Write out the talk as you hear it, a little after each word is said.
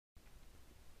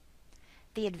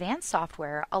The advanced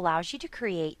software allows you to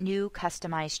create new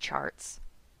customized charts.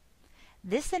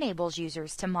 This enables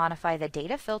users to modify the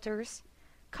data filters,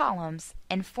 columns,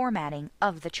 and formatting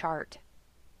of the chart.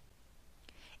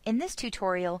 In this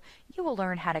tutorial, you will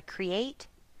learn how to create,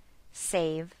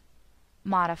 save,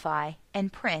 modify,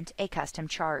 and print a custom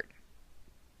chart.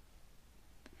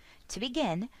 To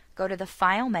begin, go to the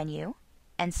File menu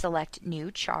and select New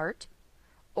Chart,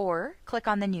 or click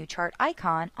on the New Chart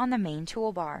icon on the main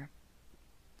toolbar.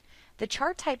 The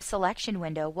Chart Type selection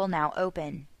window will now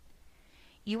open.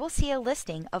 You will see a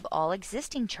listing of all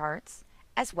existing charts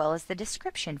as well as the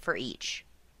description for each.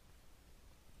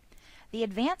 The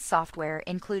advanced software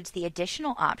includes the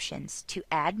additional options to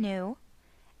add new,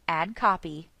 add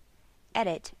copy,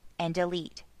 edit, and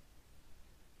delete.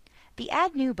 The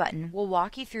Add New button will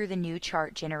walk you through the new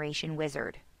chart generation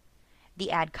wizard.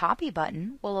 The Add Copy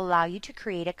button will allow you to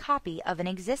create a copy of an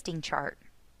existing chart.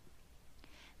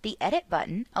 The Edit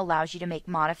button allows you to make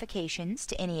modifications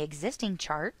to any existing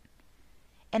chart,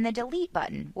 and the Delete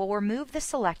button will remove the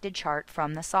selected chart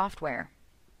from the software.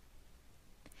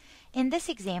 In this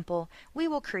example, we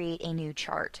will create a new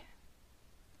chart.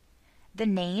 The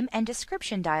Name and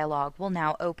Description dialog will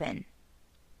now open.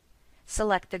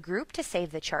 Select the group to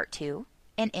save the chart to,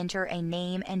 and enter a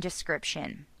name and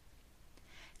description.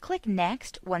 Click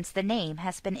Next once the name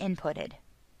has been inputted.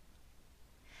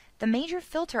 The Major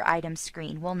Filter Items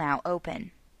screen will now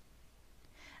open.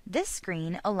 This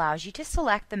screen allows you to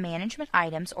select the management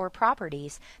items or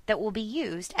properties that will be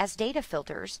used as data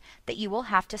filters that you will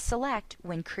have to select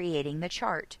when creating the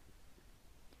chart.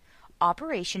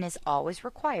 Operation is always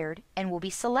required and will be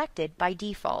selected by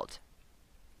default.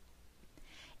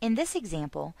 In this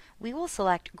example, we will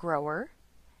select grower,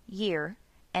 year,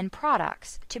 and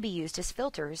products to be used as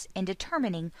filters in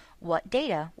determining what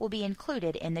data will be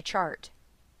included in the chart.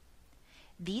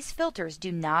 These filters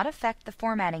do not affect the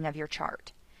formatting of your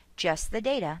chart, just the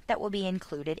data that will be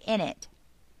included in it.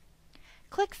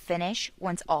 Click Finish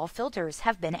once all filters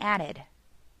have been added.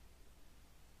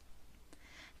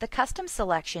 The Custom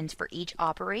Selections for each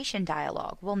operation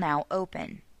dialog will now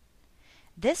open.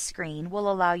 This screen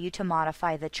will allow you to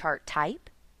modify the chart type,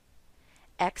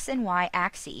 X and Y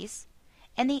axes,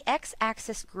 and the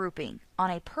X-axis grouping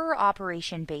on a per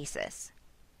operation basis.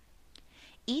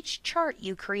 Each chart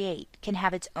you create can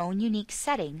have its own unique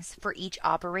settings for each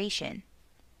operation,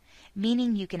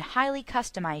 meaning you can highly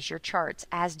customize your charts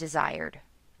as desired.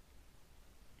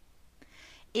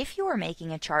 If you are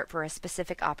making a chart for a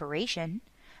specific operation,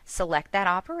 select that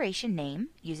operation name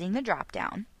using the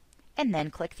drop-down, and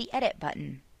then click the Edit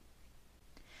button.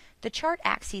 The Chart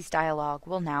Axes dialog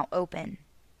will now open.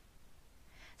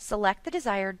 Select the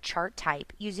desired chart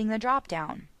type using the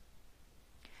drop-down.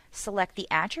 Select the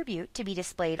attribute to be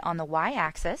displayed on the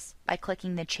Y-axis by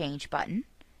clicking the Change button,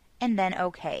 and then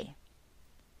OK.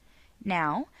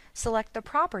 Now, select the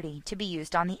property to be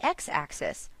used on the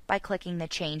X-axis by clicking the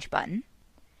Change button,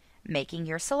 making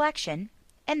your selection,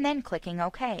 and then clicking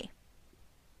OK.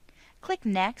 Click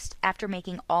Next after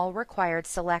making all required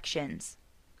selections.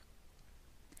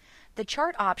 The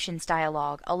Chart Options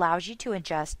dialog allows you to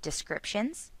adjust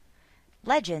descriptions,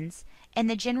 legends, and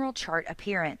the general chart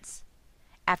appearance.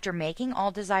 After making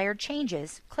all desired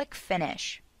changes, click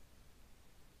Finish.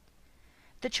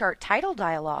 The Chart Title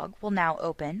dialog will now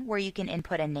open, where you can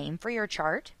input a name for your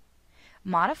chart,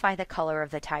 modify the color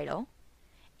of the title,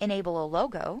 enable a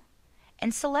logo,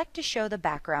 and select to show the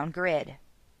background grid.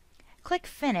 Click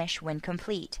Finish when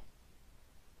complete.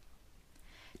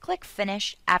 Click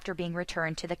Finish after being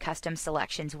returned to the Custom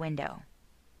Selections window.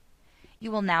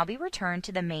 You will now be returned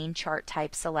to the main chart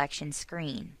type selection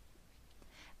screen.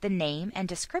 The name and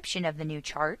description of the new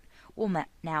chart will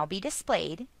now be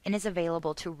displayed and is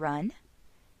available to run,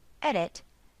 edit,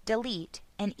 delete,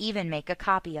 and even make a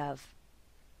copy of.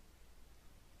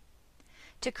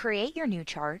 To create your new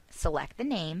chart, select the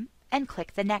name and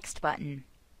click the Next button.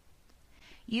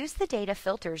 Use the data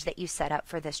filters that you set up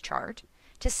for this chart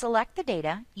to select the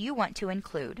data you want to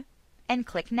include and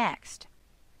click Next.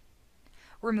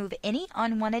 Remove any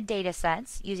unwanted data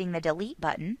sets using the Delete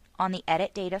button on the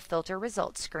Edit Data Filter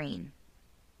Results screen.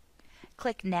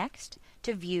 Click Next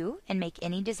to view and make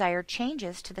any desired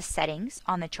changes to the settings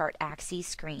on the Chart Axes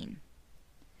screen.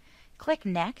 Click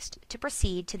Next to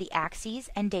proceed to the Axes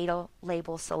and Data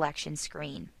Label Selection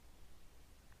screen.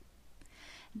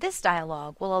 This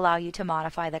dialog will allow you to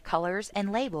modify the colors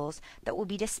and labels that will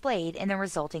be displayed in the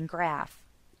resulting graph.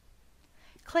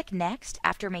 Click Next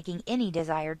after making any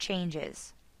desired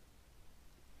changes.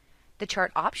 The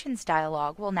Chart Options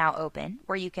dialog will now open,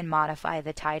 where you can modify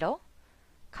the title,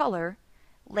 color,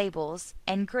 labels,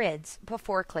 and grids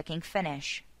before clicking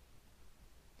Finish.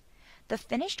 The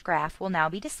finished graph will now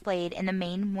be displayed in the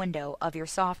main window of your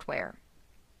software.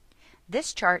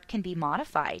 This chart can be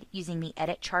modified using the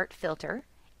Edit Chart filter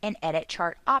and Edit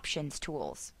Chart Options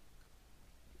tools.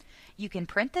 You can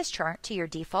print this chart to your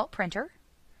default printer,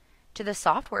 to the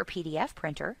software PDF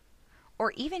printer,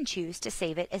 or even choose to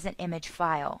save it as an image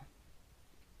file.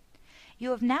 You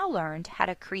have now learned how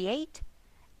to create,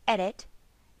 edit,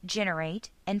 generate,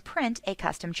 and print a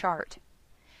custom chart.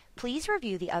 Please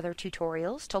review the other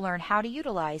tutorials to learn how to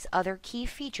utilize other key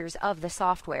features of the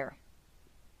software.